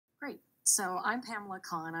Great. So I'm Pamela.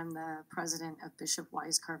 I'm the president of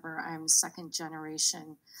Bishop-Wiscarver. I'm second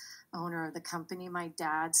generation owner of the company. My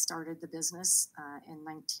dad started the business in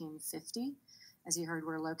 1950. As you heard,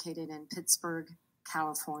 we're located in Pittsburgh,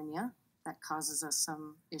 California. That causes us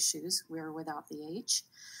some issues. We're without the H.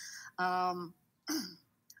 Um,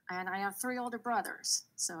 and I have three older brothers.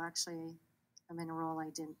 So actually, I'm in a role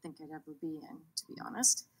I didn't think I'd ever be in, to be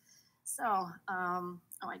honest. So, oh,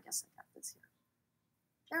 I guess I got this here.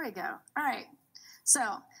 There we go. All right. So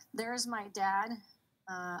there's my dad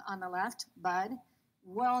on the left, Bud,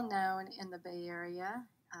 well known in the Bay Area.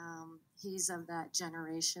 He's of that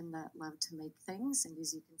generation that loved to make things. And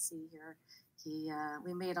as you can see here,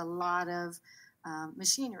 we made a lot of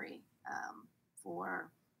machinery for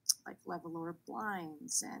like leveler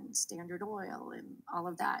blinds and Standard Oil and all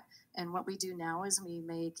of that. And what we do now is we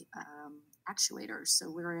make actuators. So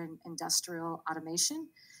we're in industrial automation.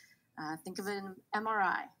 Think of an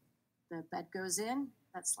MRI. The bed goes in,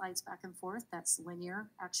 that slides back and forth. That's linear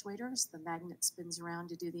actuators. The magnet spins around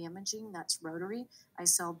to do the imaging. That's rotary. I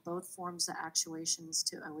sell both forms of actuations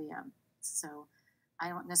to OEM. So I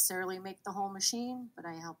don't necessarily make the whole machine, but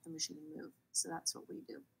I help the machine move. So that's what we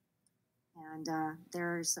do. And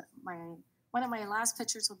there's one of my last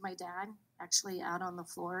pictures with my dad, actually out on the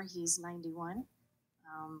floor. He's 91,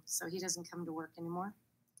 so he doesn't come to work anymore.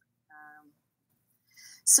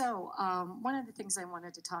 So one of the things I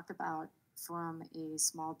wanted to talk about from a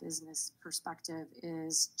small business perspective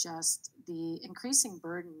is just the increasing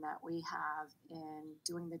burden that we have in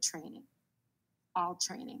doing the training, all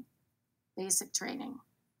training, basic training,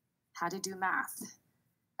 how to do math,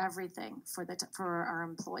 everything for our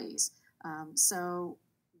employees. So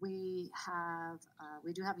we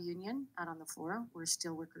do have a union out on the floor. We're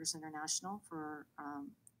Steelworkers International for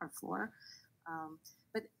our floor,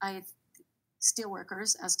 but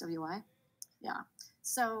Steelworkers, SWI, yeah.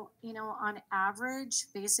 So, on average,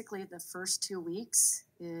 basically the first 2 weeks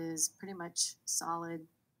is pretty much solid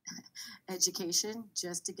education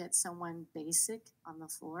just to get someone basic on the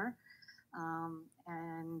floor.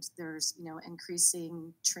 And there's,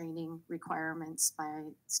 increasing training requirements by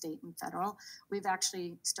state and federal. We've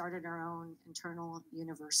actually started our own internal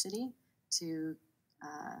university to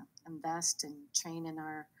invest and train in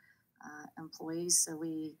our employees. So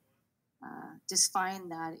we just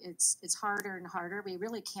find that it's harder and harder. We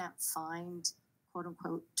really can't find quote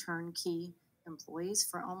unquote turnkey employees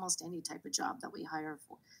for almost any type of job that we hire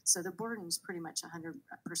for. So the burden is pretty much 100%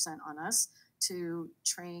 on us to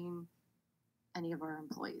train any of our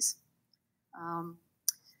employees.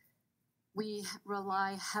 We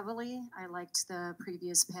rely heavily, I liked the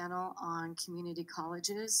previous panel, on community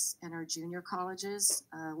colleges and our junior colleges.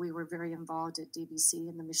 We were very involved at DBC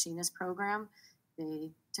in the machinist program.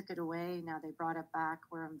 They took it away. Now they brought it back.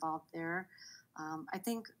 We're involved there. I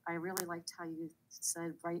think I really liked how you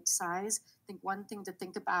said right size. I think one thing to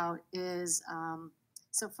think about is,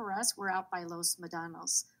 so for us, we're out by Los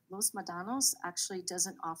Medanos. Los Medanos actually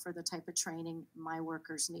doesn't offer the type of training my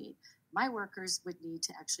workers need. My workers would need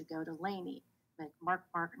to actually go to Laney. Like Mark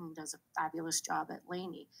Martin does a fabulous job at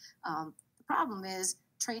Laney. The problem is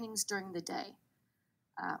training's during the day.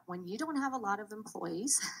 When you don't have a lot of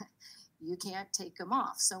employees, you can't take them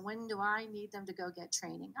off. So when do I need them to go get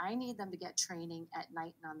training? I need them to get training at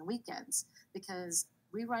night and on the weekends because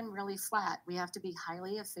we run really flat. We have to be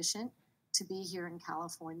highly efficient to be here in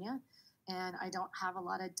California. And I don't have a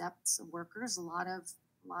lot of depths of workers. A lot of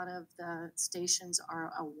the stations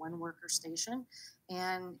are a one worker station.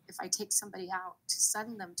 And if I take somebody out to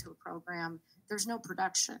send them to a program, there's no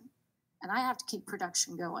production. And I have to keep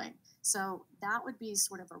production going. So that would be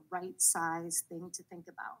sort of a right size thing to think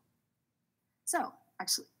about. So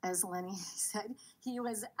actually, as Lenny said, he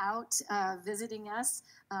was out visiting us.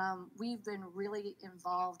 We've been really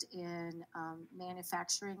involved in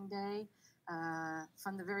Manufacturing Day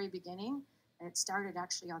from the very beginning. It started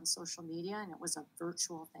actually on social media, and it was a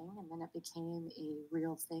virtual thing, and then it became a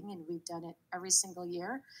real thing, and we've done it every single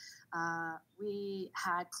year. We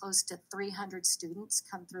had close to 300 students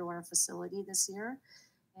come through our facility this year,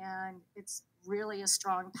 and it's really a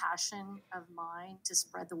strong passion of mine to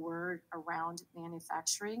spread the word around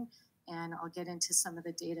manufacturing, and I'll get into some of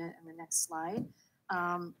the data in the next slide.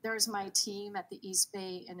 There's my team at the East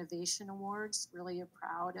Bay Innovation Awards. Really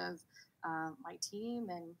proud of my team,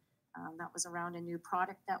 and that was around a new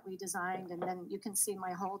product that we designed. And then you can see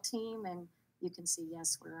my whole team, and you can see,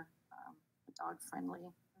 yes, we're a dog-friendly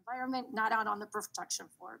environment, not out on the production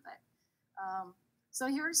floor, but so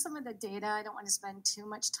here's some of the data. I don't want to spend too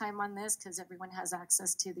much time on this because everyone has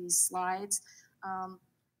access to these slides. I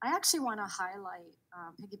actually want to highlight,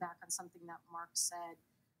 piggyback on something that Mark said.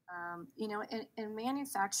 You know, in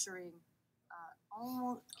manufacturing,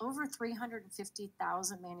 almost over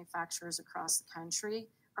 350,000 manufacturers across the country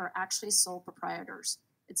are actually sole proprietors.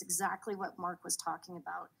 It's exactly what Mark was talking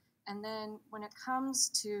about. And then when it comes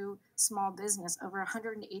to small business, over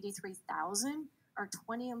 183,000 are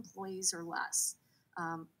 20 employees or less.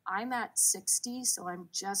 I'm at 60, so I'm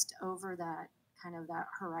just over that kind of that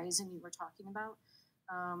horizon you were talking about.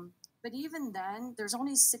 But even then, there's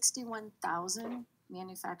only 61,000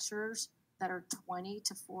 manufacturers that are 20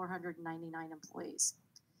 to 499 employees.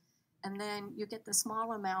 And then you get the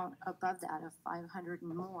small amount above that of 500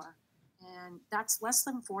 and more. And that's less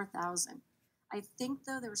than 4,000. I think,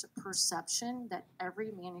 though, there's a perception that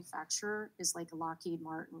every manufacturer is like Lockheed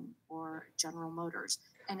Martin or General Motors,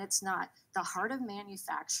 and it's not. The heart of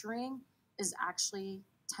manufacturing is actually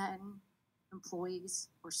 10 employees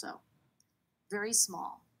or so, very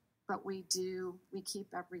small, but we keep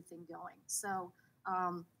everything going. So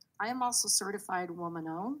I am also certified woman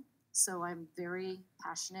owned. So I'm very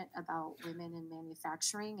passionate about women in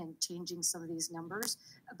manufacturing and changing some of these numbers,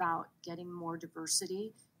 about getting more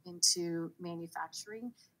diversity into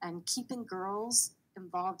manufacturing and keeping girls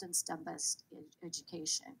involved in STEM-based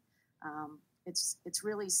education. It's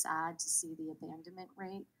really sad to see the abandonment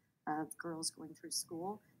rate of girls going through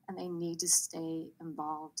school, and they need to stay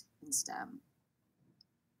involved in STEM.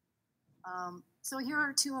 So here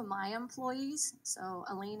are two of my employees. So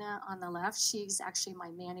Alina on the left, she's actually my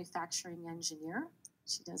manufacturing engineer.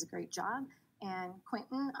 She does a great job. And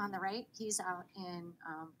Quentin on the right, he's out in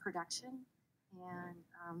production.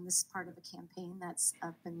 And this is part of a campaign that's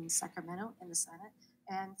up in Sacramento in the Senate.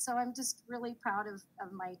 And so I'm just really proud of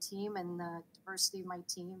my team and the diversity of my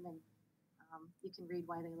team. And you can read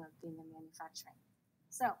why they love being in manufacturing.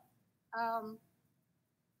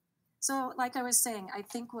 So like I was saying, I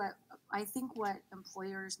think what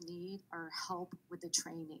employers need are help with the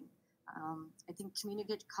training. I think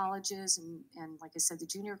community colleges and like I said, the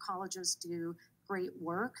junior colleges do great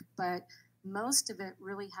work, but most of it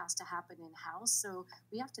really has to happen in-house. So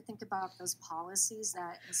we have to think about those policies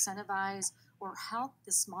that incentivize or help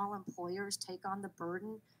the small employers take on the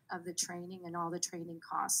burden of the training and all the training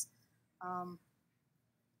costs.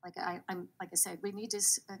 Like I said, we need to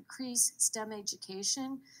increase STEM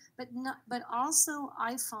education, but also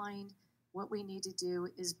I find what we need to do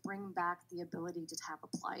is bring back the ability to have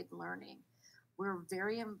applied learning. We're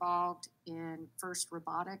very involved in FIRST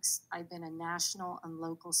Robotics. I've been a national and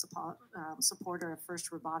local supporter of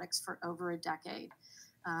FIRST Robotics for over a decade.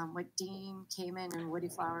 What Dean Kamen and Woody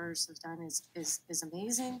Flowers have done is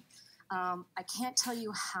amazing. I can't tell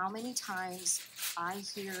you how many times I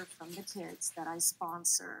hear from the kids that I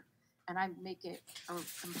sponsor, and I make it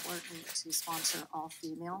important to sponsor all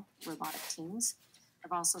female robotic teams.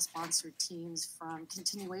 I've also sponsored teams from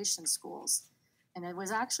continuation schools. And it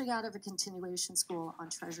was actually out of a continuation school on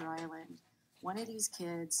Treasure Island. One of these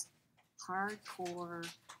kids, hardcore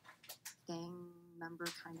gang member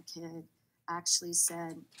kind of kid, actually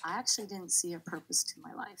said, I actually didn't see a purpose to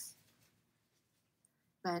my life.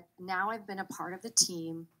 But now I've been a part of the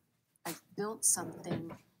team, I've built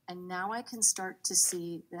something, and now I can start to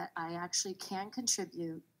see that I actually can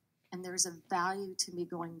contribute, and there's a value to me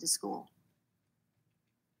going to school.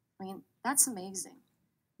 I mean, that's amazing.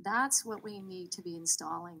 That's what we need to be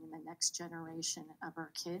installing in the next generation of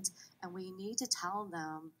our kids, and we need to tell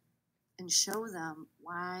them and show them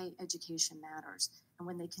why education matters. And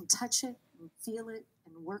when they can touch it and feel it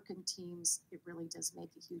and work in teams, it really does make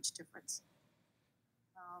a huge difference.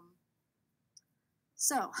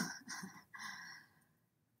 So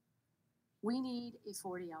we need a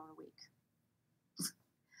 40-hour week.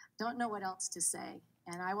 Don't know what else to say.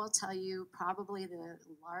 And I will tell you probably the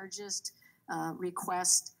largest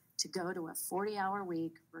request to go to a 40-hour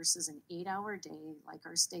week versus an 8-hour day like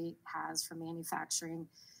our state has for manufacturing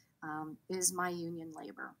is my union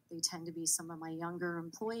labor. They tend to be some of my younger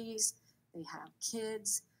employees. They have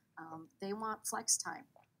kids. They want flex time.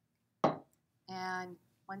 And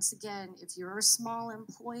once again, if you're a small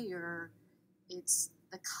employer, it's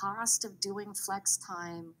the cost of doing flex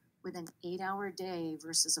time with an 8-hour day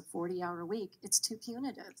versus a 40-hour week. It's too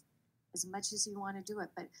punitive, as much as you want to do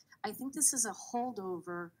it. But I think this is a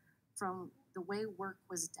holdover from the way work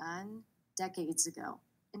was done decades ago.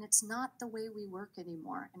 And it's not the way we work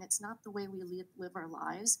anymore. And it's not the way we live our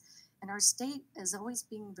lives. And our state is always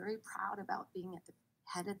being very proud about being at the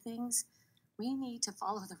head of things. We need to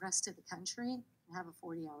follow the rest of the country and have a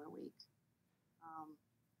 40-hour week.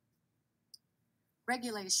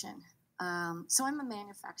 Regulation. So I'm a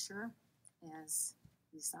manufacturer, as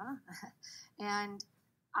you saw, and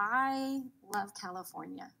I love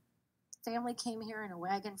California. Family came here in a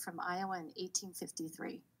wagon from Iowa in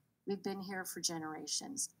 1853. We've been here for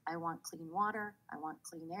generations. I want clean water. I want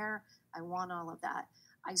clean air. I want all of that.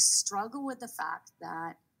 I struggle with the fact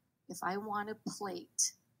that if I want to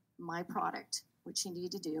plate my product, which you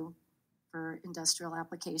need to do for industrial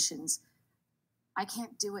applications, I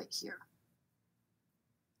can't do it here.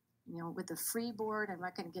 You know, with the free board, I'm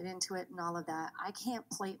not going to get into it and all of that. I can't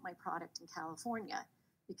plate my product in California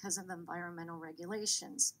because of environmental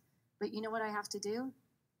regulations. But you know what I have to do?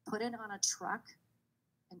 Put it on a truck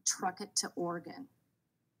and truck it to Oregon.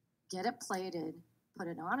 Get it plated, put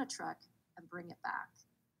it on a truck, and bring it back.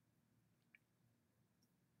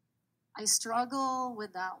 I struggle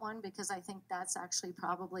with that one because I think that's actually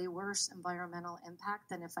probably worse environmental impact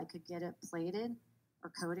than if I could get it plated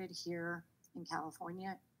or coated here in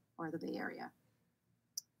California or the Bay Area.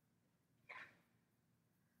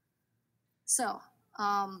 So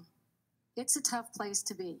it's a tough place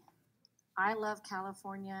to be. I love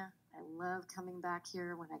California. I love coming back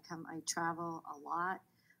here. When I come, I travel a lot.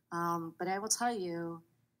 But I will tell you,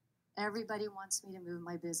 everybody wants me to move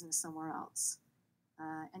my business somewhere else.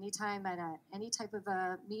 Anytime at any type of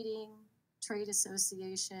a meeting, trade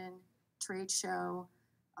association, trade show,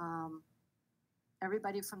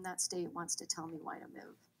 everybody from that state wants to tell me why to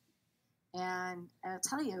move. And I'll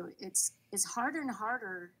tell you, it's harder and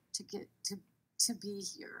harder to get to be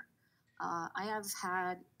here. I have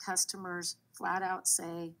had customers flat out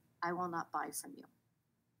say, I will not buy from you.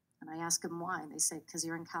 And I ask them why, and they say, because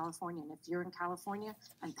you're in California. And if you're in California,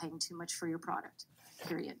 I'm paying too much for your product,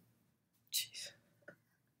 period. Jeez.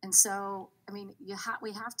 And so, I mean,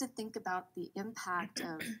 we have to think about the impact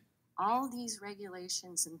of all these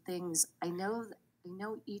regulations and things. I know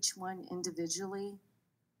each one individually,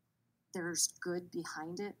 there's good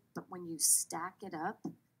behind it, but when you stack it up,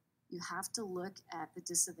 you have to look at the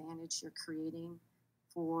disadvantage you're creating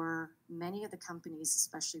for many of the companies,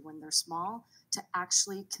 especially when they're small, to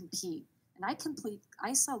actually compete. And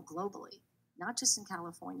I sell globally, not just in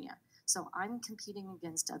California. So I'm competing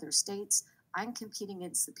against other states. I'm competing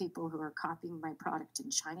against the people who are copying my product in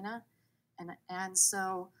China. And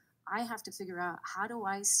so I have to figure out, how do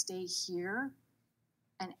I stay here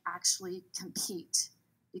and actually compete?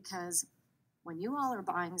 Because when you all are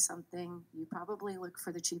buying something, you probably look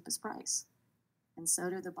for the cheapest price. And so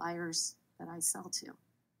do the buyers that I sell to.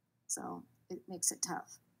 So it makes it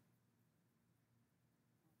tough.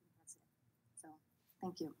 That's it. So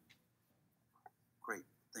thank you. Great,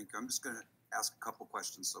 thank you. I'm just going to ask a couple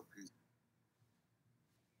questions, so please,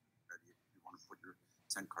 ready if you want to put your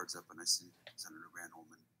 10 cards up, and I see Senator Granholm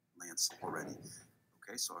and Lance already.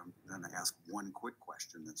 Okay, so I'm going to ask one quick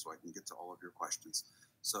question, and so I can get to all of your questions.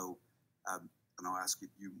 So, and I'll ask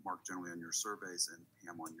you, Mark, generally on your surveys, and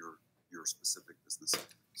Pam on your specific business.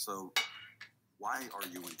 So, why are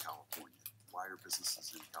you in California? Why are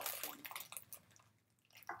businesses in California?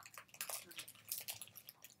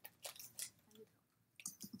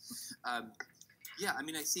 Yeah, I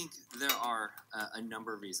mean, I think there are a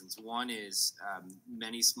number of reasons. One is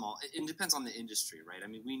many small, it depends on the industry, right? I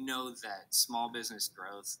mean, we know that small business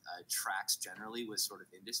growth tracks generally with sort of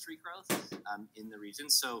industry growth in the region.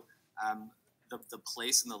 So the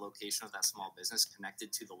place and the location of that small business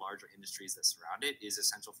connected to the larger industries that surround it is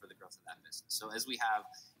essential for the growth of that business. So as we have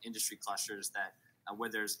industry clusters that where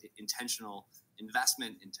there's intentional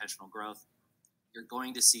investment, intentional growth, you're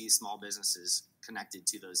going to see small businesses connected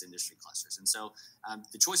to those industry clusters. And so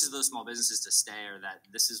the choices of those small businesses to stay are that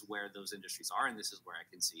this is where those industries are, and this is where I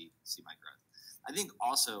can see my growth. I think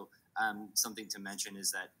also something to mention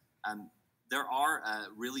is that there are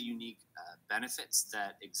really unique benefits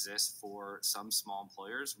that exist for some small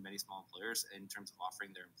employers, many small employers, in terms of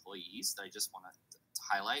offering their employees that I just want to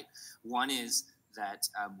highlight. One is that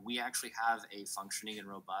we actually have a functioning and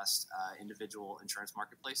robust individual insurance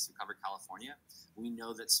marketplace to cover California. We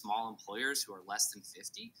know that small employers who are less than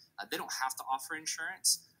 50, they don't have to offer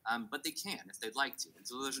insurance, but they can if they'd like to. And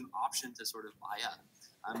so there's an option to sort of buy up.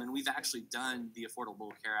 And we've actually done the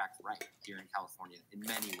Affordable Care Act right here in California in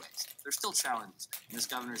many ways. There's still challenges, and this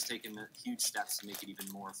governor's taken huge steps to make it even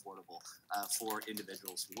more affordable for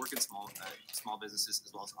individuals who work in small businesses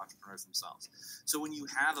as well as entrepreneurs themselves. So when you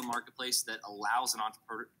have a marketplace that allows an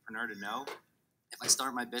entrepreneur to know, if I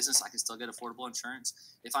start my business, I can still get affordable insurance.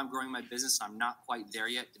 If I'm growing my business and I'm not quite there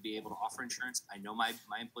yet to be able to offer insurance, I know my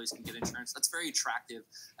employees can get insurance. That's very attractive,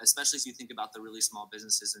 especially as you think about the really small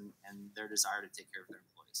businesses and their desire to take care of their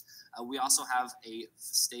employees. We also have a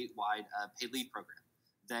statewide paid leave program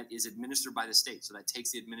that is administered by the state. So that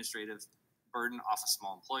takes the administrative burden off of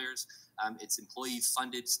small employers. It's employee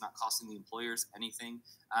funded. It's not costing the employers anything.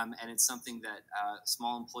 And it's something that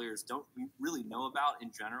small employers don't really know about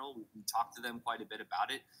in general. We talk to them quite a bit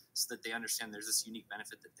about it so that they understand there's this unique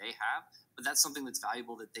benefit that they have. But that's something that's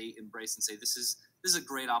valuable that they embrace and say, this is a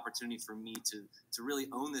great opportunity for me to really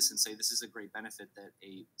own this and say this is a great benefit that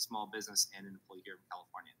a small business and an employee here in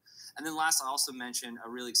California. And then last, I also mentioned a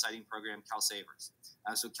really exciting program, Cal Savers.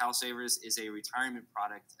 So Cal Savers is a retirement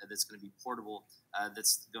product that's going to be portable.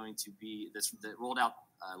 That's rolled out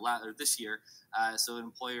this year. So an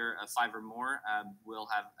employer of 5 or more won't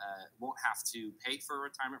have to pay for a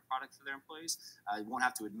retirement product for their employees. Won't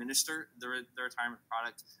have to administer the retirement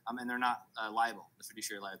product, and they're not liable, the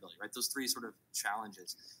fiduciary liability. Right, those 3 sort of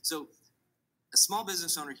challenges. So a small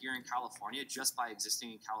business owner here in California, just by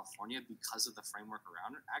existing in California, because of the framework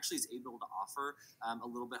around it, actually is able to offer a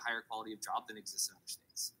little bit higher quality of job than exists in other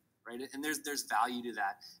states. Right, and there's value to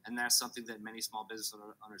that, and that's something that many small business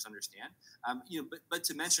owners understand. But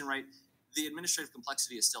to mention, right, the administrative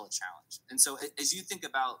complexity is still a challenge, and so as you think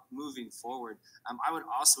about moving forward, I would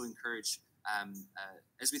also encourage,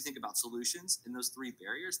 as we think about solutions in those 3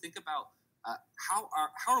 barriers, think about how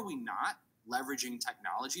are we not leveraging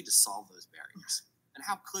technology to solve those barriers, and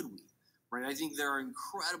how could we? Right, I think there are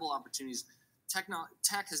incredible opportunities.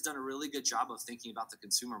 Tech has done a really good job of thinking about the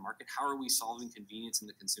consumer market. How are we solving convenience in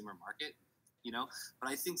the consumer market? But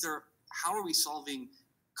I think how are we solving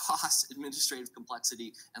cost, administrative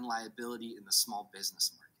complexity, and liability in the small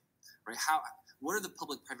business market? Right? What are the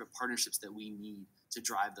public-private partnerships that we need to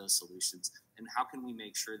drive those solutions? And how can we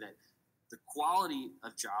make sure that the quality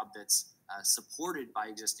of job that's supported by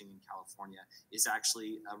existing in California is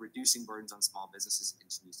actually reducing burdens on small businesses and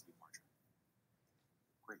continues to be more true?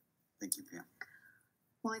 Great. Thank you, Pam.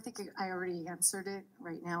 Well, I think I already answered it.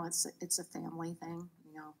 Right now, it's a family thing.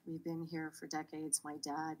 We've been here for decades. My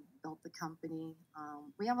dad built the company.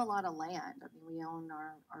 We have a lot of land. I mean, we own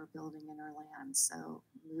our building and our land, so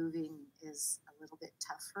moving is a little bit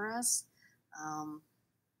tough for us.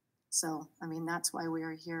 So, I mean, that's why we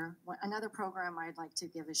are here. Another program I'd like to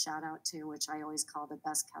give a shout out to, which I always call the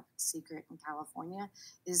best kept secret in California,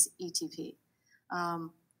 is ETP.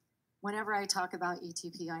 Whenever I talk about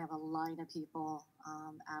ETP, I have a line of people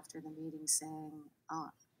after the meeting saying,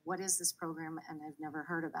 what is this program? And I've never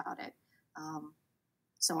heard about it.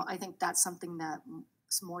 So I think that's something that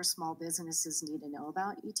more small businesses need to know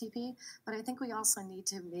about ETP. But I think we also need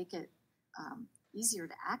to make it easier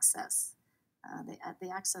to access. The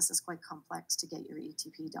access is quite complex to get your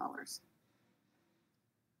ETP dollars.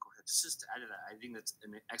 Go ahead. Just to add to that, I think that's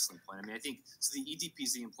an excellent point. I mean, I think so. The ETP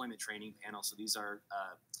is the Employment Training Panel. So these are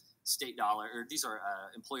these are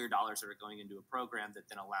employer dollars that are going into a program that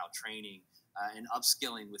then allow training and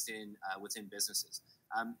upskilling within businesses.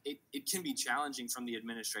 It can be challenging from the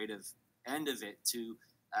administrative end of it to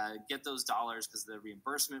get those dollars because the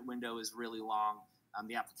reimbursement window is really long.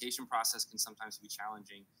 The application process can sometimes be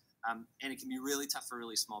challenging. And it can be really tough for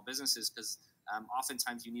really small businesses because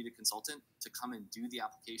oftentimes you need a consultant to come and do the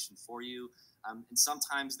application for you. And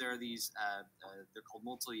sometimes there are these, they're called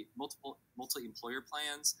multi-employer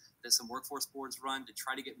plans that some workforce boards run to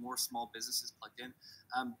try to get more small businesses plugged in.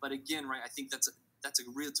 But again, right, I think it's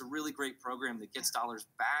a really great program that gets dollars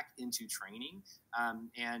back into training,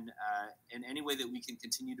 and any way that we can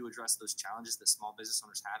continue to address those challenges that small business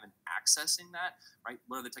owners have in accessing that, right?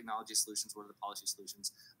 What are the technology solutions? What are the policy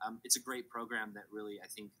solutions? It's a great program that really, I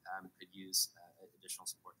think, could use additional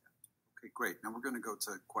support there. Okay, great. Now we're going to go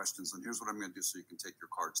to questions, and here's what I'm going to do so you can take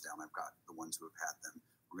your cards down. I've got the ones who have had them.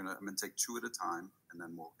 I'm going to take 2 at a time, and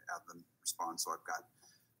then we'll have them respond. So I've got,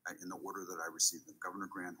 in the order that I received them, Governor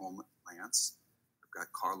Granholm, Lance, I've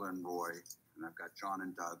got Carla and Roy, and I've got John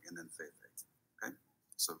and Doug, and then Faye. Okay,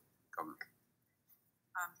 so Governor.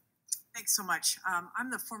 Thanks so much.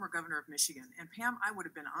 I'm the former governor of Michigan, and Pam, I would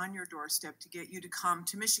have been on your doorstep to get you to come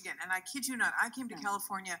to Michigan. And I kid you not, I came to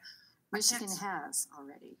California. Michigan has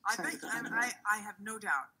already. I have no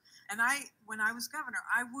doubt. And when I was governor,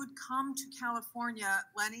 I would come to California,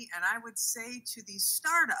 Lenny, and I would say to these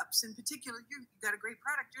startups in particular, you got a great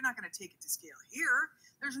product, you're not going to take it to scale here.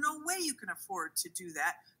 There's no way you can afford to do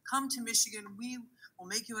that. Come to Michigan, we will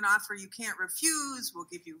make you an offer you can't refuse. We'll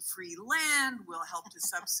give you free land. We'll help to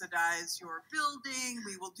subsidize your building.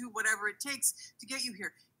 We will do whatever it takes to get you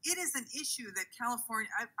here. It is an issue that California,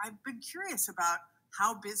 I've been curious about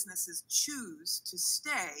how businesses choose to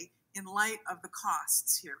stay in light of the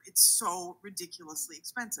costs here. It's so ridiculously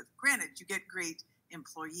expensive. Granted, you get great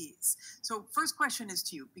employees. So first question is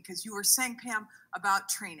to you, because you were saying, Pam, about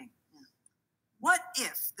training. What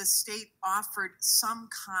if the state offered some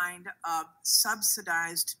kind of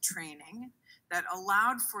subsidized training that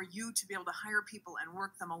allowed for you to be able to hire people and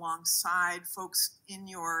work them alongside folks in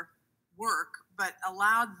your work, but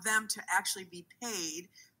allowed them to actually be paid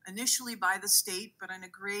initially by the state, but in a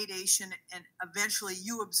gradation, and eventually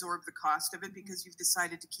you absorb the cost of it because you've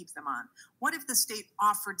decided to keep them on. What if the state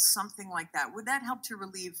offered something like that? Would that help to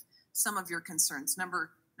relieve some of your concerns? Number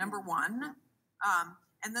one.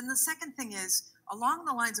 And then the second thing is, along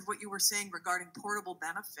the lines of what you were saying regarding portable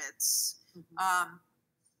benefits,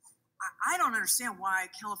 I don't understand why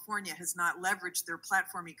California has not leveraged their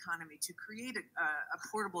platform economy to create a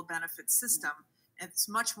portable benefit system. It's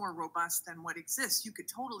much more robust than what exists. You could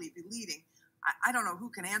totally be leading. I don't know who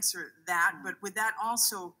can answer that, but would that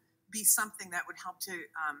also be something that would help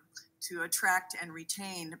to attract and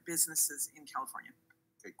retain businesses in California?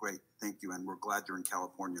 Okay, great. Thank you. And we're glad you're in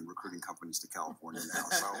California and recruiting companies to California now.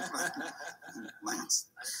 So, Lance.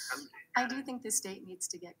 I do think the state needs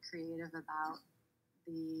to get creative about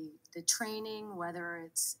the training, whether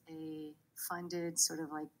it's a funded sort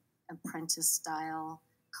of like apprentice style,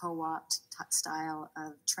 co-op style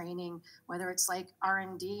of training, whether it's like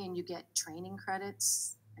R&D and you get training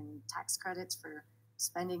credits and tax credits for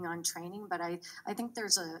spending on training. But I think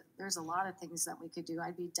there's a lot of things that we could do.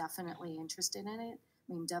 I'd be definitely interested in it.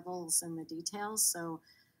 I mean, devil's in the details. So,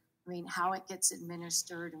 I mean, how it gets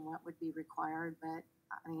administered and what would be required. But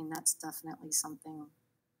I mean, that's definitely something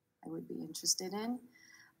I would be interested in.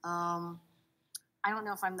 I don't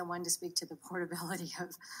know if I'm the one to speak to the portability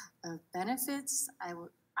of benefits.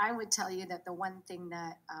 I would tell you that the one thing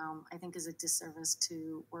that I think is a disservice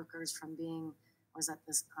to workers from being,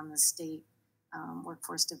 on the state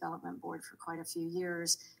workforce development board for quite a few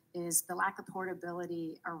years, is the lack of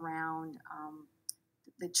portability around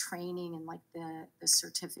the training and like the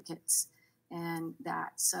certificates and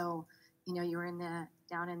that. So, you know, you're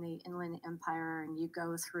down in the Inland Empire and you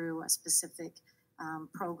go through a specific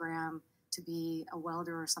program to be a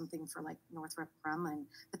welder or something for like Northrop Grumman,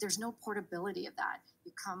 but there's no portability of that.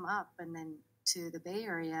 You come up and then to the Bay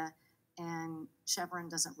Area and Chevron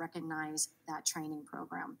doesn't recognize that training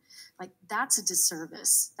program. Like, that's a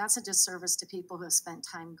disservice. That's a disservice to people who have spent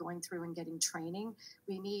time going through and getting training.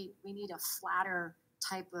 We need a flatter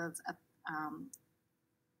type of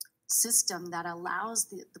system that allows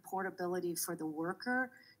the portability for the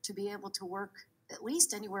worker to be able to work at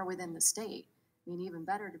least anywhere within the state. I mean, even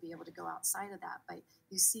better to be able to go outside of that. But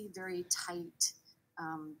you see very tight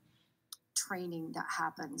training that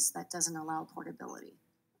happens that doesn't allow portability.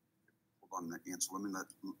 Hold on that answer. Let me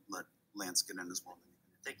let Lance get in as well.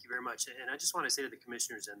 Thank you very much. And I just want to say to the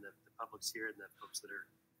commissioners and the publics here and the folks that are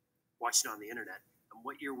watching on the internet,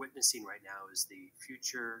 what you're witnessing right now is the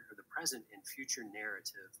future, or the present and future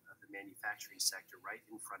narrative of the manufacturing sector right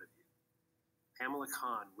in front of you. Pamela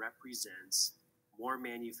Khan represents more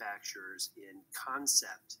manufacturers in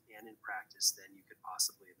concept and in practice than you could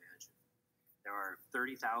possibly imagine. There are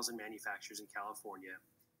 30,000 manufacturers in California.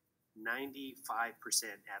 95%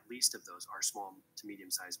 at least of those are small to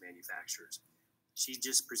medium-sized manufacturers. She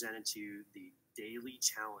just presented to you the daily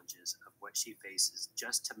challenges of what she faces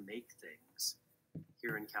just to make things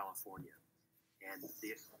here in California. And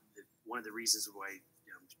one of the reasons why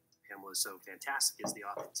Pamela is so fantastic is the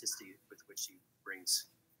authenticity with which she brings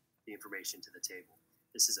the information to the table.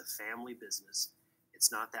 This is a family business.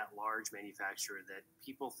 It's not that large manufacturer that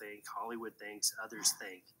people think, Hollywood thinks, others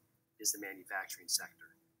think is the manufacturing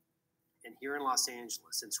sector. And here in Los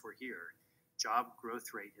Angeles, since we're here, job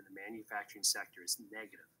growth rate in the manufacturing sector is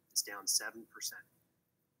negative. It's down 7%,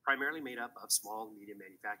 primarily made up of small and medium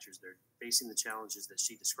manufacturers. They're facing the challenges that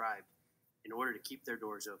she described in order to keep their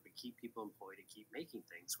doors open, keep people employed, and keep making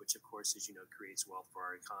things, which of course, as you know, creates wealth for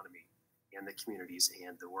our economy and the communities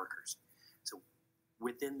and the workers. So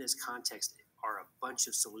within this context are a bunch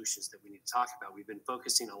of solutions that we need to talk about. We've been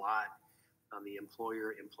focusing a lot on the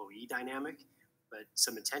employer-employee dynamic, but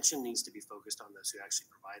some attention needs to be focused on those who actually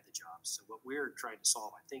provide the jobs. So what we're trying to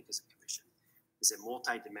solve, I think, as a commission, is a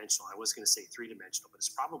multi-dimensional. I was going to say three-dimensional, but it's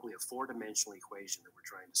probably a four-dimensional equation that we're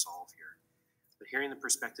trying to solve here. But hearing the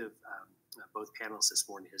perspective of both panelists this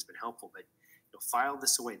morning has been helpful, but file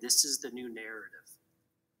this away. This is the new narrative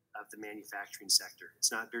of the manufacturing sector.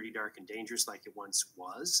 It's not dirty, dark, and dangerous like it once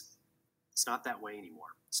was. It's not that way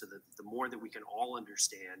anymore. So the more that we can all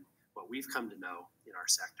understand what we've come to know in our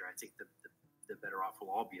sector, I think the better off we'll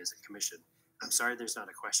all be as a commission. I'm sorry there's not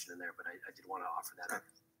a question in there, but I did want to offer that up.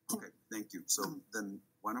 Okay, thank you. So then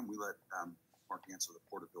why don't we let Mark answer the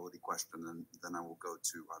portability question, and then I will go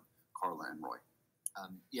to Carla and Roy.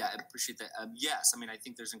 Yeah, I appreciate that. Yes, I mean, I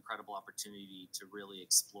think there's incredible opportunity to really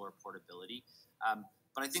explore portability.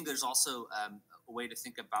 But I think there's also a way to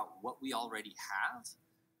think about what we already have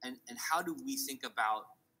and how do we think about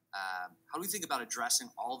how do we think about addressing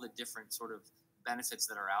all the different sort of benefits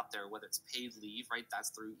that are out there, whether it's paid leave, right? That's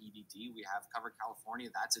through EDD. We have Cover California.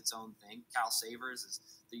 That's its own thing. Cal Savers is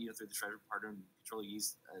through the Treasury Department. Control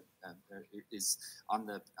East is on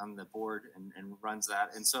the board and runs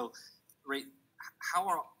that. And so, right, how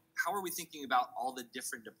are we thinking about all the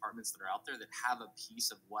different departments that are out there that have a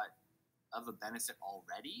piece of a benefit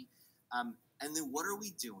already? And then what are we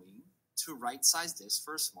doing to right size this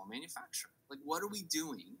for a small manufacturer? Like, what are we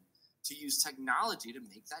doing to use technology to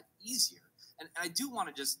make that easier? And I do want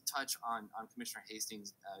to just touch on Commissioner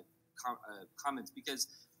Hastings' comments, because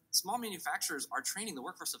small manufacturers are training the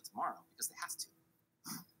workforce of tomorrow because they have to,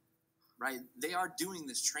 right? They are doing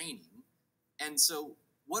this training. And so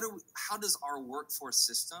how does our workforce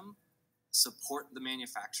system support the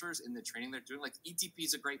manufacturers in the training they're doing? Like, ETP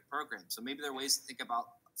is a great program. So maybe there are ways to think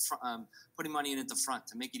about putting money in at the front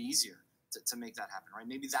to make it easier to make that happen, right?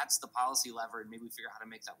 Maybe that's the policy lever, and maybe we figure out how to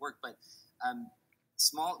make that work. But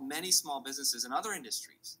many small businesses and other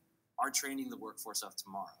industries are training the workforce of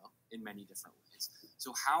tomorrow in many different ways.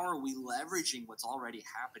 So how are we leveraging what's already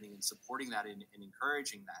happening and supporting that and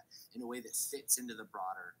encouraging that in a way that fits into the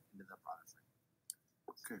broader frame?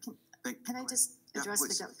 Okay. Can I just address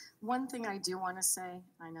one thing I do want to say?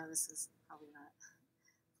 I know this is probably not a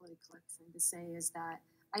politically correct thing to say, is that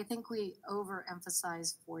I think we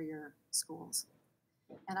overemphasize four-year schools.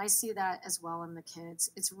 And I see that as well in the kids.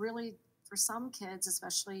 It's really, for some kids,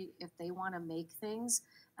 especially if they want to make things,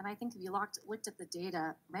 and I think if you looked at the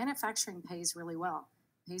data, manufacturing pays really well.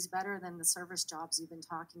 Pays better than the service jobs you've been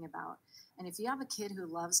talking about. And if you have a kid who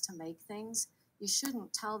loves to make things, you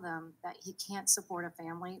shouldn't tell them that he can't support a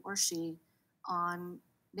family or she on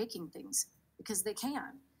making things, because they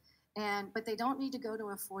can. But they don't need to go to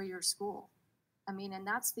a four-year school. I mean, and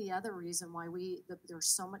that's the other reason why there's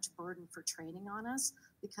so much burden for training on us,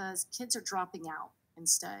 because kids are dropping out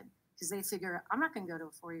instead, because they figure, I'm not going to go to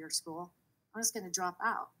a four-year school. I'm just going to drop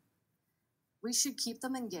out. We should keep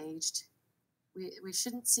them engaged. We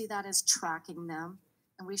shouldn't see that as tracking them,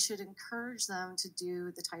 and we should encourage them to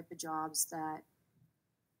do the type of jobs that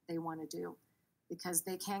they want to do, because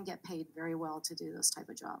they can get paid very well to do those type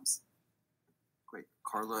of jobs. Great.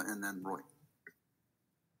 Carla and then Roy.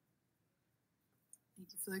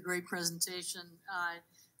 Thank you for the great presentation.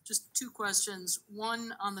 Just two questions.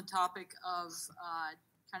 One on the topic of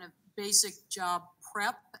kind of basic job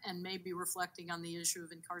prep and maybe reflecting on the issue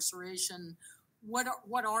of incarceration. What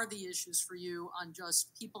are the issues for you on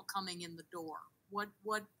just people coming in the door? What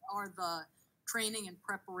are the training and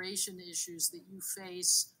preparation issues that you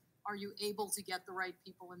face? Are you able to get the right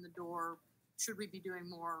people in the door? Should we be doing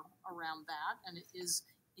more around that? And is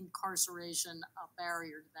incarceration a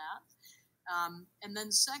barrier to that? And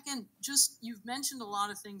then second, just you've mentioned a lot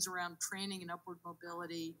of things around training and upward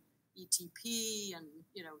mobility, ETP, and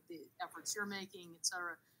the efforts you're making, et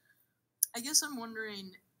cetera. I guess I'm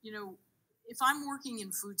wondering, if I'm working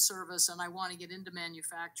in food service and I want to get into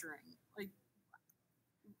manufacturing, like,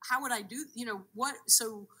 how would I do?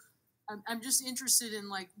 So I'm just interested in,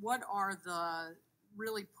 like, what are the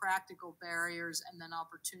really practical barriers and then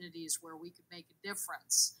opportunities where we could make a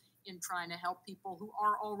difference in trying to help people who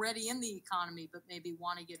are already in the economy but maybe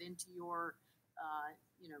want to get into your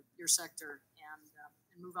sector and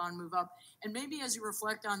move up. And maybe as you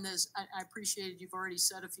reflect on this, I appreciated you've already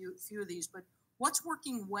said a few of these, but what's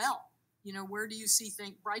working well? Where do you see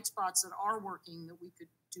bright spots that are working that we could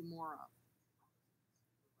do more of?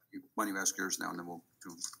 Why don't you ask yours now, and then we'll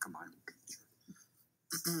combine.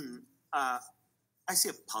 I see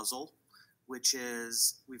a puzzle, which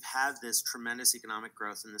is we've had this tremendous economic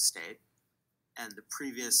growth in the state, and the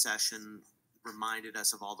previous session reminded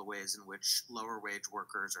us of all the ways in which lower wage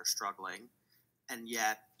workers are struggling. And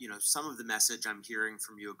yet, some of the message I'm hearing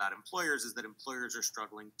from you about employers is that employers are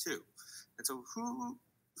struggling too. And so who,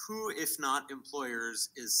 if not employers,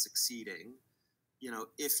 is succeeding?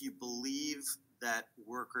 If you believe that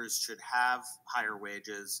workers should have higher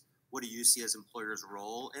wages, what do you see as employers'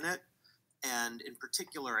 role in it? And in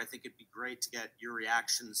particular, I think it'd be great to get your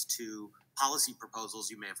reactions to policy proposals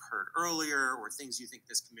you may have heard earlier, or things you think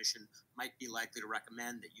this commission might be likely to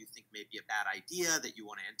recommend that you think may be a bad idea that you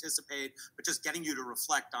want to anticipate, but just getting you to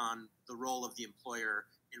reflect on the role of the employer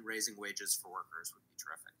in raising wages for workers would be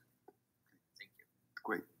terrific. Thank you.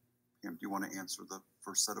 Great. Pam, do you want to answer the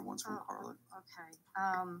first set of ones from Carla? Okay.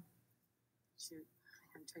 Shoot,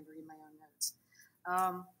 I'm trying to read my own notes.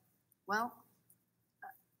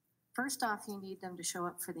 First off, you need them to show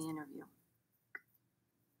up for the interview.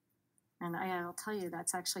 And I'll tell you,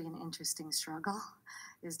 that's actually an interesting struggle,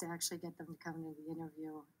 is to actually get them to come to the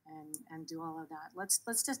interview and do all of that.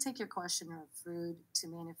 Let's just take your question of food to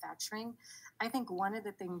manufacturing. I think one of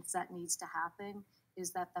the things that needs to happen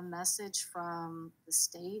is that the message from the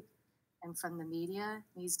state and from the media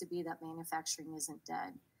needs to be that manufacturing isn't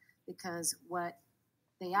dead. Because what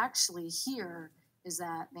they actually hear is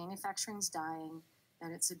that manufacturing's dying,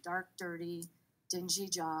 that it's a dark, dirty, dingy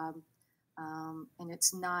job, and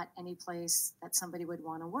it's not any place that somebody would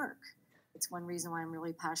want to work. It's one reason why I'm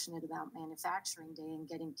really passionate about Manufacturing Day and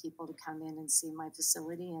getting people to come in and see my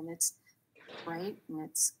facility. And it's bright and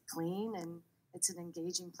it's clean and it's an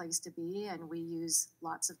engaging place to be. And we use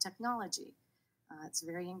lots of technology. It's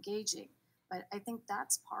very engaging. But I think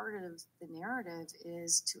that's part of the narrative,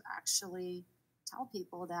 is to actually tell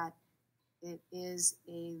people that it is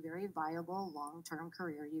a very viable long-term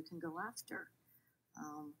career you can go after.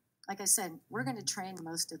 Like I said, we're going to train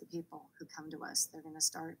most of the people who come to us. They're going to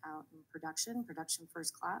start out in production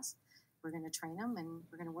first class. We're going to train them, and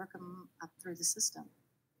we're going to work them up through the system.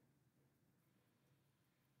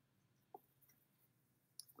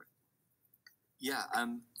 Yeah,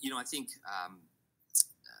 I think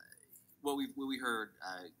what we heard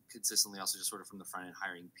consistently, also just sort of from the front end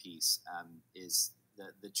hiring piece, is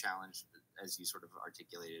the challenge, as you sort of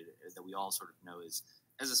articulated, that we all sort of know is,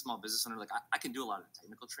 as a small business owner, like I can do a lot of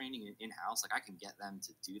technical training in-house. Like I can get them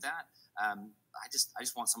to do that. I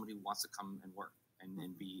just want somebody who wants to come and work and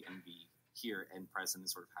be here and present and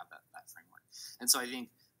sort of have that framework. And so I think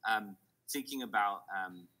thinking about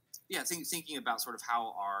thinking about sort of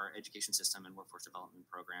how our education system and workforce development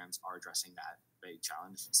programs are addressing that big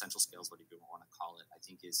challenge, essential skills, whatever you want to call it, I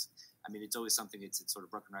think it's always something, it's sort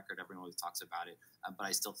of broken record, everyone always talks about it, but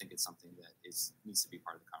I still think it's something that needs to be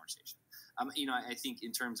part of the conversation. I think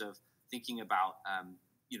in terms of thinking about,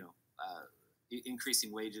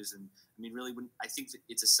 increasing wages, and really, I think that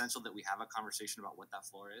it's essential that we have a conversation about what that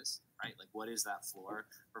floor is, right? Like, what is that floor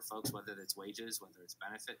for folks, whether it's wages, whether it's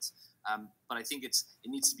benefits. But I think it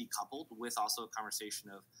needs to be coupled with also a conversation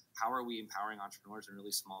of how are we empowering entrepreneurs and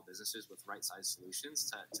really small businesses with right-sized solutions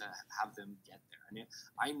to have them get there. And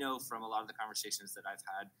I know from a lot of the conversations that I've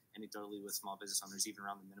had anecdotally with small business owners, even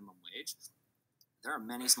around the minimum wage, there are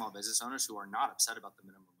many small business owners who are not upset about the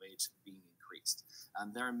minimum wage being increased.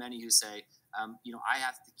 There are many who say, I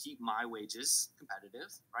have to keep my wages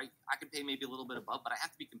competitive, right? I can pay maybe a little bit above, but I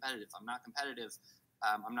have to be competitive. If I'm not competitive,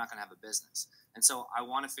 I'm not going to have a business. And so I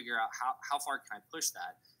want to figure out how far can I push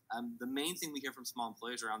that? The main thing we hear from small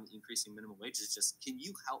employers around the increasing minimum wage is just, can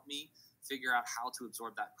you help me figure out how to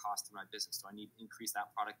absorb that cost in my business? Do I need to increase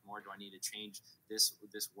that product more? Do I need to change this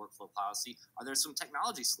workflow policy? Are there some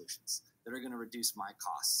technology solutions that are going to reduce my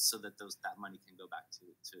costs so that that money can go back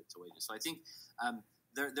to wages? So I think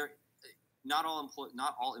not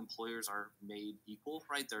all employers are made equal,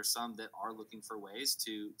 right? There are some that are looking for ways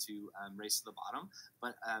to race to the bottom,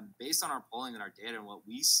 but based on our polling and our data and what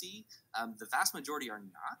we see, the vast majority are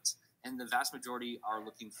not, and the vast majority are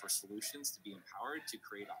looking for solutions to be empowered to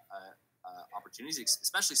create opportunities,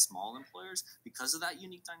 especially small employers, because of that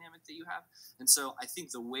unique dynamic that you have. And so I think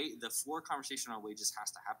the floor conversation on wages has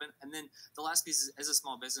to happen. And then the last piece is, as a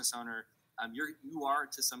small business owner, you are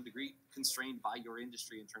to some degree constrained by your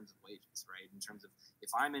industry in terms of wages, right? In terms of, if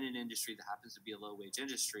I'm in an industry that happens to be a low wage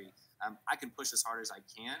industry, I can push as hard as I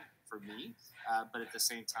can for me, but at the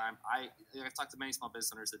same time, I've talked to many small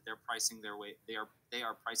business owners that they're pricing they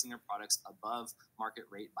are pricing their products above market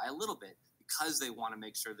rate by a little bit, because they want to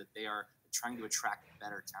make sure that they are trying to attract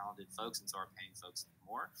better talented folks, and so are paying folks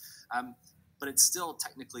more. But it's still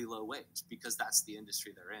technically low wage because that's the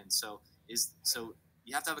industry they're in. So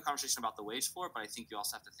you have to have a conversation about the wage floor, but I think you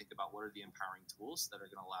also have to think about what are the empowering tools that are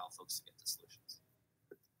going to allow folks to get to solutions.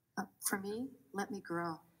 For me, let me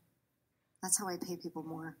grow. That's how I pay people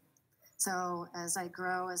more. So as I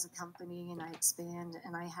grow as a company and I expand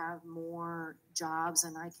and I have more jobs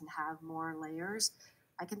and I can have more layers,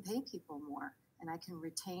 I can pay people more and I can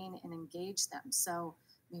retain and engage them. So,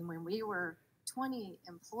 when we were 20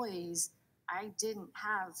 employees, I didn't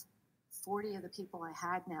have 40 of the people I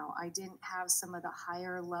had now. I didn't have some of the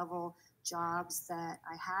higher level jobs that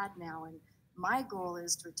I had now. And my goal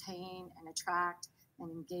is to retain and attract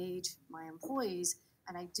and engage my employees.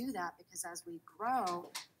 And I do that because as we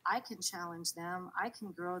grow, I can challenge them. I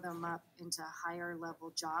can grow them up into higher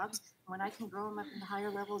level jobs. When I can grow them up into higher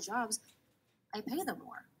level jobs, I pay them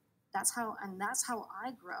more. That's how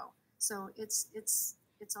I grow. So it's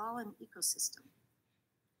all an ecosystem.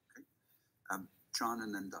 Okay. John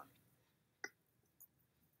and then Doug.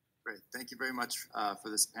 Great. Thank you very much for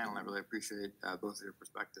this panel. I really appreciate both of your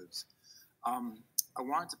perspectives. I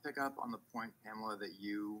wanted to pick up on the point, Pamela, that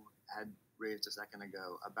you had raised a second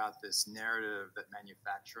ago about this narrative that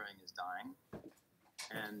manufacturing is dying.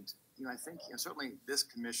 And I think certainly this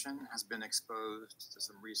commission has been exposed to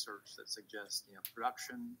some research that suggests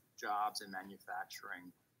production jobs in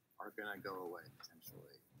manufacturing are going to go away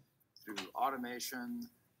potentially through automation.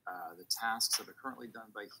 The tasks that are currently done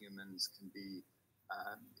by humans can be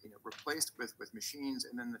replaced with machines,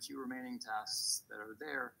 and then the few remaining tasks that are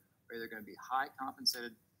there are either going to be high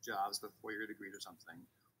compensated jobs with 4-year degrees or something,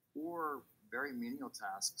 or very menial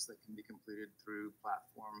tasks that can be completed through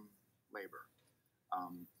platform labor.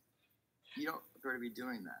 You don't appear to be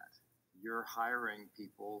doing that. You're hiring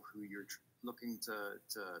people who you're looking to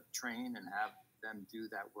train and have them do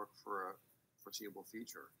that work for a foreseeable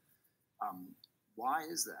future. Why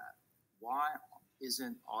is that? Why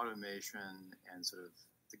isn't automation and sort of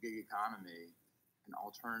the gig economy an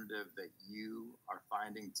alternative that you are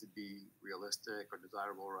finding to be realistic or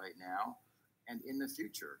desirable right now? And in the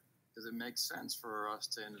future, does it make sense for us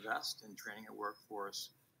to invest in training a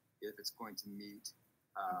workforce if it's going to meet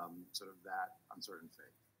sort of that uncertain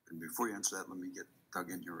fate? And before you answer that, let me get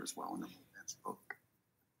Doug in here as well, and then we'll answer both.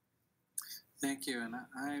 Thank you, and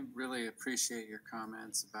I really appreciate your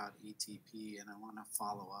comments about ETP, and I want to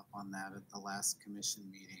follow up on that. At the last commission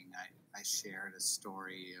meeting, I shared a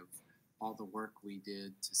story of all the work we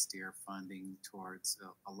did to steer funding towards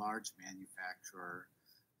a large manufacturer,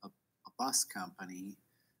 a bus company,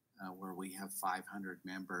 where we have 500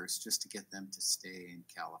 members, just to get them to stay in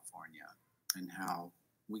California, and how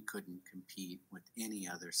we couldn't compete with any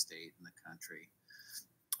other state in the country.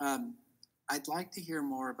 I'd like to hear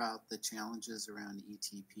more about the challenges around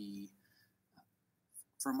ETP.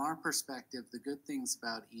 From our perspective, the good things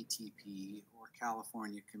about ETP, or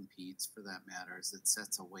California Competes for that matter, is it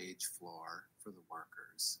sets a wage floor for the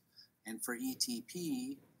workers. And for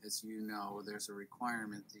ETP, as you know, there's a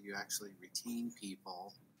requirement that you actually retain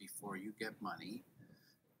people before you get money,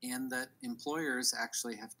 and that employers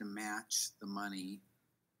actually have to match the money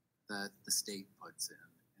that the state puts in.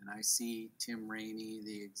 And I see Tim Rainey,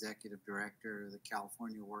 the executive director of the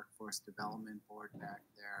California Workforce Development Board back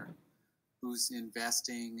there, who's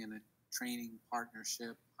investing in a training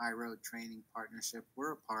partnership, high road training partnership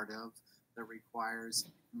we're a part of, that requires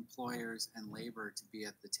employers and labor to be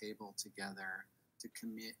at the table together to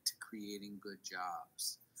commit to creating good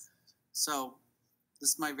jobs. So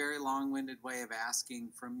this is my very long-winded way of asking,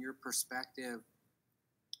 from your perspective,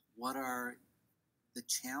 what are the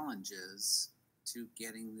challenges to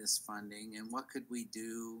getting this funding, and what could we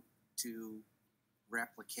do to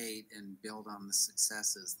replicate and build on the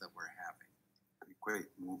successes that we're having? Great.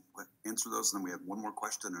 We'll answer those, and then we have one more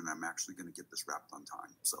question, and I'm actually going to get this wrapped on time.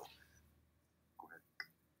 So go ahead.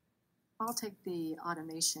 I'll take the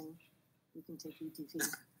automation. You can take ETP.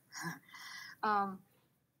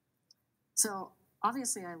 So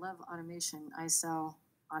obviously I love automation. I sell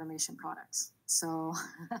automation products. So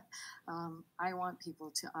I want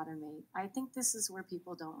people to automate. I think this is where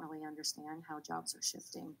people don't really understand how jobs are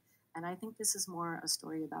shifting. And I think this is more a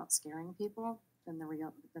story about scaring people than the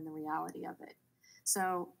reality of it.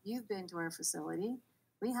 So you've been to our facility.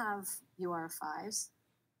 We have UR5s.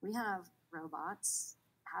 We have robots.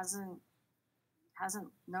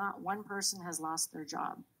 Not one person has lost their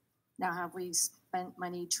job. Now, have we spent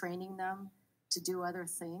money training them to do other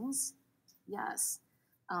things? Yes.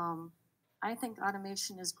 I think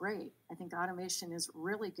automation is great. I think automation is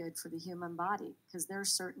really good for the human body, because there are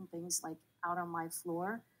certain things, like out on my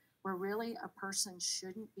floor, where really a person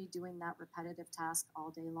shouldn't be doing that repetitive task all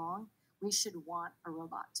day long. We should want a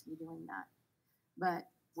robot to be doing that. But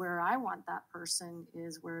where I want that person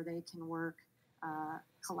is where they can work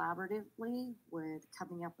collaboratively with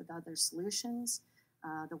coming up with other solutions,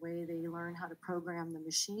 the way they learn how to program the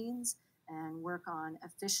machines and work on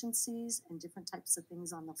efficiencies and different types of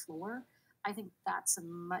things on the floor. I think that's a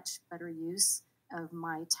much better use of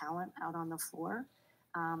my talent out on the floor.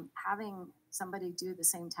 Having somebody do the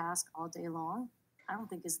same task all day long, I don't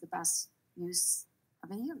think is the best use of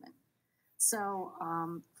a human. So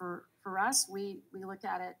for us, we look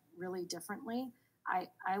at it really differently.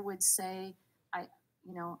 I would say,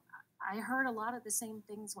 I heard a lot of the same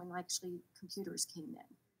things when actually computers came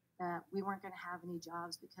in, that we weren't going to have any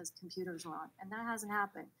jobs because computers were on. And that hasn't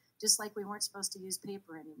happened. Just like we weren't supposed to use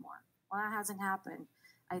paper anymore. Well, that hasn't happened.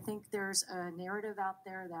 I think there's a narrative out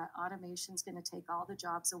there that automation is going to take all the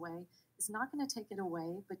jobs away. It's not going to take it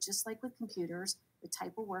away, but just like with computers, the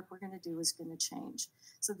type of work we're going to do is going to change.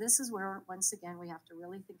 So this is where, once again, we have to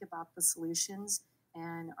really think about the solutions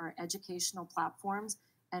and our educational platforms,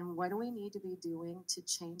 and what do we need to be doing to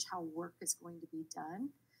change how work is going to be done.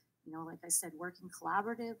 You know, like I said, working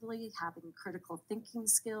collaboratively, having critical thinking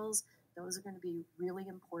skills, those are going to be really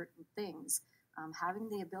important things. Having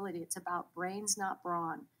the ability, it's about brains, not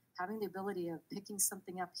brawn. Having the ability of picking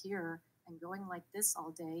something up here and going like this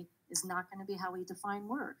all day is not going to be how we define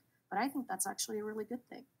work. But I think that's actually a really good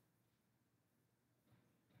thing.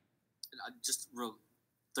 Just real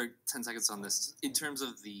 10 seconds on this. In terms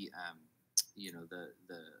of the,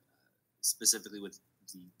 the specifically with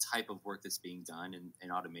the type of work that's being done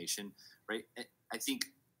in automation, right? I think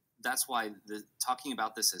that's why talking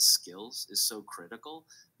about this as skills is so critical,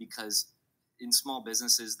 because in small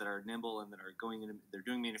businesses that are nimble and that are they're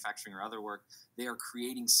doing manufacturing or other work, they are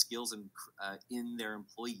creating skills in their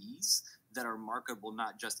employees that are marketable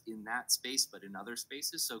not just in that space but in other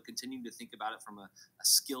spaces. So continuing to think about it from a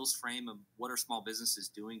skills frame of what are small businesses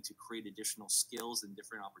doing to create additional skills and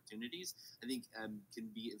different opportunities, I think can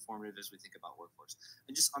be informative as we think about workforce.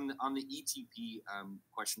 And just on the ETP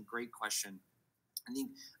question, great question. I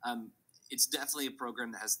think it's definitely a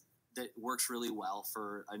program that works really well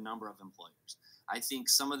for a number of employers. I think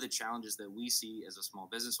some of the challenges that we see as a small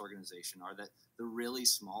business organization are that the really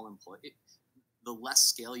small employee, the less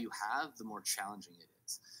scale you have, the more challenging it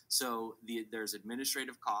is. So there's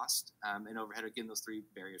administrative cost and overhead. Again, those three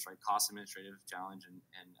barriers, right? Cost, administrative challenge, and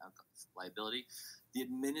liability. The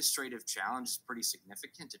administrative challenge is pretty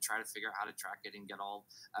significant to try to figure out how to track it and get all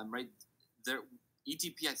right. There,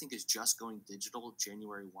 ETP, I think, is just going digital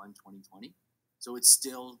January 1, 2020. So it's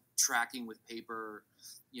still tracking with paper,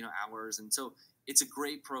 hours. And so it's a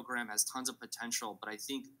great program, has tons of potential, but I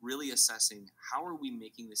think really assessing how are we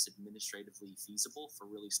making this administratively feasible for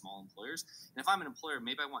really small employers. And if I'm an employer,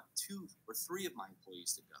 maybe I want 2 or 3 of my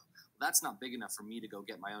employees to go. Well, that's not big enough for me to go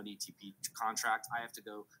get my own ETP contract. I have to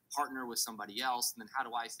go partner with somebody else. And then how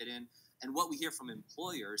do I fit in? And what we hear from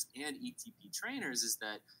employers and ETP trainers is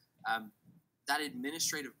that that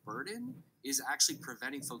administrative burden is actually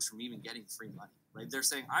preventing folks from even getting free money, right? They're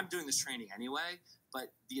saying, I'm doing this training anyway,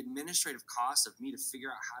 but the administrative cost of me to figure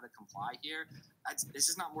out how to comply here, it's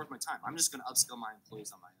just not worth my time. I'm just going to upskill my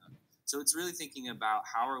employees on my own. So it's really thinking about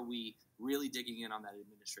how are we really digging in on that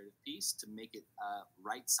administrative piece to make it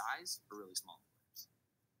right size for really small employers.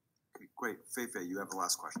 Okay, great. Feifei, you have the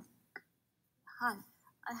last question. Hi,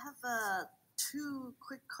 I have 2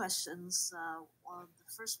 quick questions.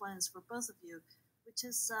 The first one is for both of you, which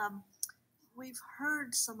is we've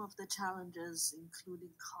heard some of the challenges, including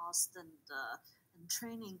cost and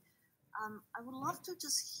training. I would love to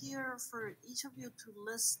just hear for each of you to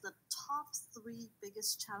list the top 3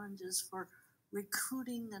 biggest challenges for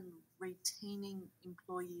recruiting and retaining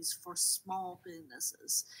employees for small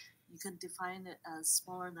businesses. You can define it as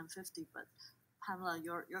smaller than 50, but Pamela,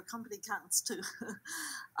 your company counts too.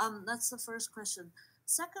 That's the first question.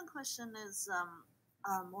 Second question is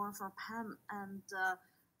more for Pam, and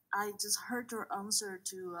I just heard your answer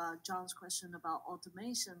to John's question about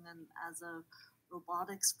automation, and as a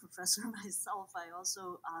robotics professor myself, I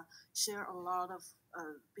also share a lot of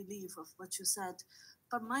belief of what you said.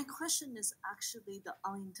 But my question is actually the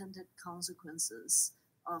unintended consequences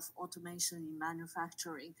of automation in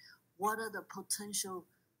manufacturing. What are the potential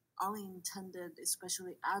unintended,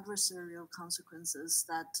 especially adversarial consequences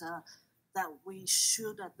that we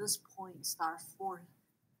should at this point start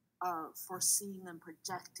foreseeing and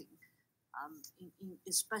projecting,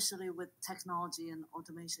 especially with technology and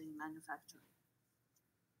automation in manufacturing?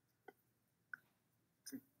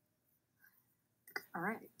 All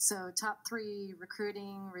right. So top 3,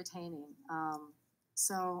 recruiting, retaining.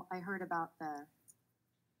 So I heard about the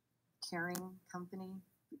caring company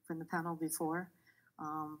from the panel before.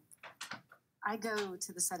 I go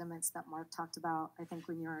to the sentiments that Mark talked about. I think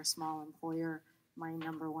when you're a small employer, my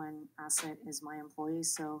number 1 asset is my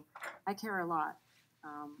employees. So I care a lot.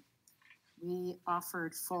 We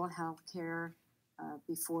offered full health care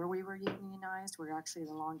before we were unionized. We're actually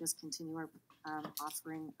the longest continuer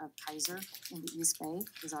offering of Kaiser in the East Bay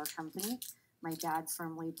is our company. My dad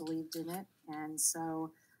firmly believed in it. And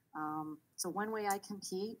so one way I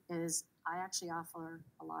compete is I actually offer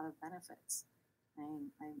a lot of benefits.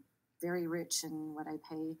 I'm very rich in what I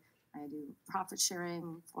pay. I do profit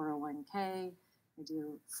sharing, 401k. I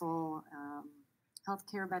do full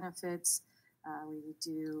healthcare benefits. We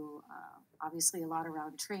do obviously a lot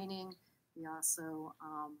around training. We also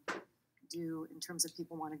do in terms of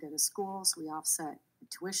people want to go to school, so we offset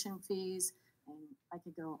tuition fees, and I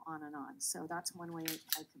could go on and on. So that's one way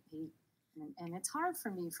I compete. And it's hard for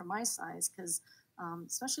me, for my size, because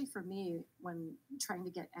especially for me, when trying to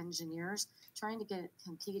get engineers, trying to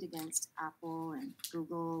compete against Apple and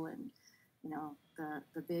Google and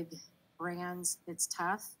the big brands, it's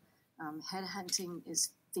tough. Headhunting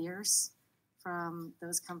is fierce from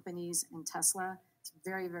those companies in Tesla. It's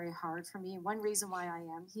very, very hard for me. One reason why I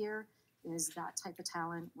am here is that type of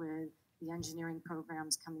talent with the engineering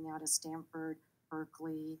programs coming out of Stanford,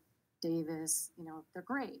 Berkeley, Davis, they're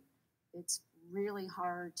great. It's really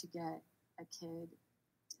hard to get a kid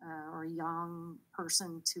or a young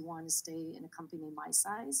person to want to stay in a company my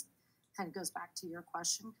size. Kind of goes back to your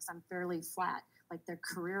question because I'm fairly flat. Like their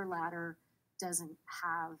career ladder doesn't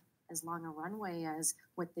have as long a runway as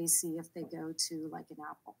what they see if they go to like an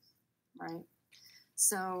Apple, right?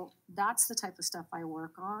 So that's the type of stuff I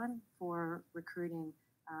work on for recruiting.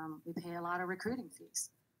 We pay a lot of recruiting fees.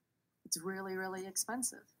 It's really, really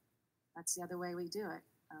expensive. That's the other way we do it.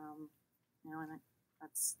 And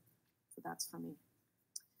that's for me.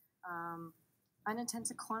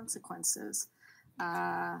 Unintended consequences.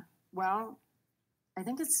 Well, I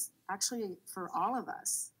think it's actually for all of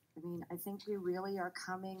us. I mean, I think we really are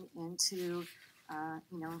coming into,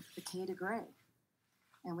 the K to gray.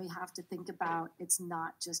 And we have to think about, it's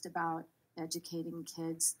not just about educating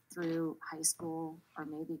kids through high school or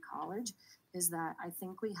maybe college, is that I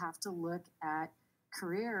think we have to look at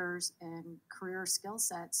careers and career skill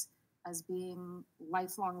sets as being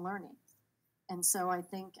lifelong learning. And so I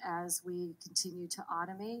think as we continue to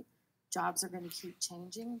automate, jobs are going to keep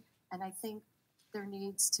changing. And I think there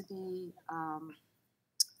needs to be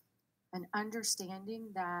an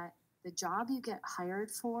understanding that the job you get hired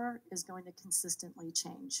for is going to consistently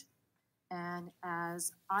change. And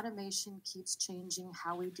as automation keeps changing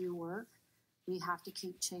how we do work, we have to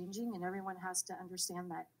keep changing, and everyone has to understand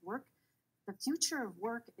that the future of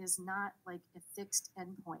work is not like a fixed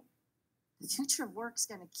endpoint. The future of work is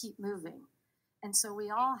going to keep moving. And so we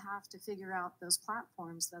all have to figure out those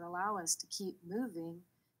platforms that allow us to keep moving,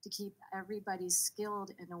 to keep everybody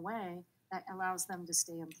skilled in a way that allows them to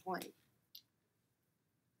stay employed.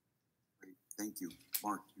 Great. Thank you.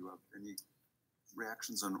 Mark, do you have any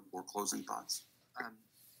reactions or closing thoughts?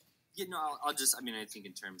 I'll just, I think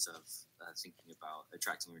in terms of thinking about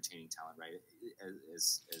attracting and retaining talent, right,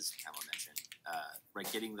 as Pamela mentioned,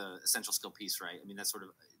 right, getting the essential skill piece right. I mean, that's sort of,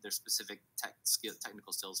 there's specific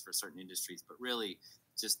technical skills for certain industries, but really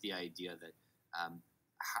just the idea that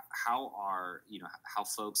how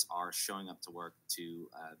folks are showing up to work to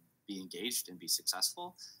be engaged and be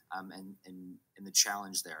successful, and the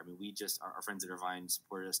challenge there. I mean, our friends at Irvine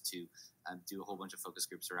supported us to do a whole bunch of focus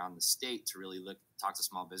groups around the state to really talk to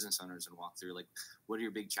small business owners and walk through, like, what are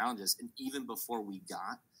your big challenges? And even before we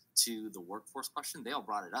got to the workforce question, they all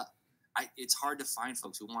brought it up. It's hard to find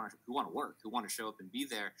folks who want to work, who want to show up and be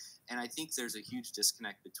there. And I think there's a huge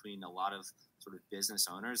disconnect between a lot of sort of business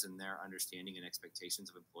owners and their understanding and expectations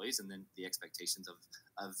of employees, and then the expectations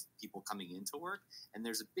of people coming into work. And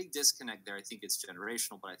there's a big disconnect there. I think it's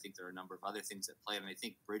generational, but I think there are a number of other things at play. And I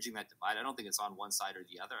think bridging that divide, I don't think it's on one side or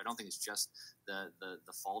the other. I don't think it's just the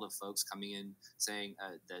fault of folks coming in saying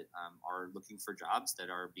that are looking for jobs that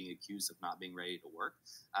are being accused of not being ready to work.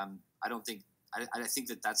 I don't think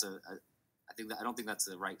that's I don't think that's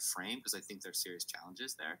the right frame, because I think there's serious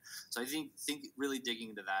challenges there. So I think really digging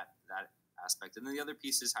into that aspect. And then the other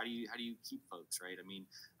piece is how do you keep folks, right? I mean,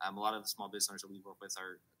 a lot of the small business owners that we work with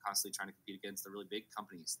are constantly trying to compete against the really big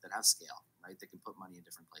companies that have scale, right? They can put money in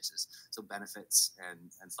different places. So benefits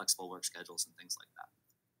and flexible work schedules and things like that.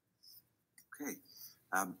 Okay.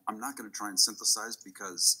 I'm not going to try and synthesize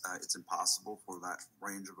because it's impossible for that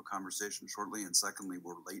range of a conversation shortly. And secondly,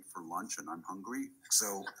 we're late for lunch and I'm hungry.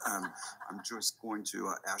 So I'm just going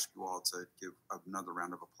to ask you all to give another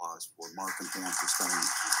round of applause for Mark and Pam for spending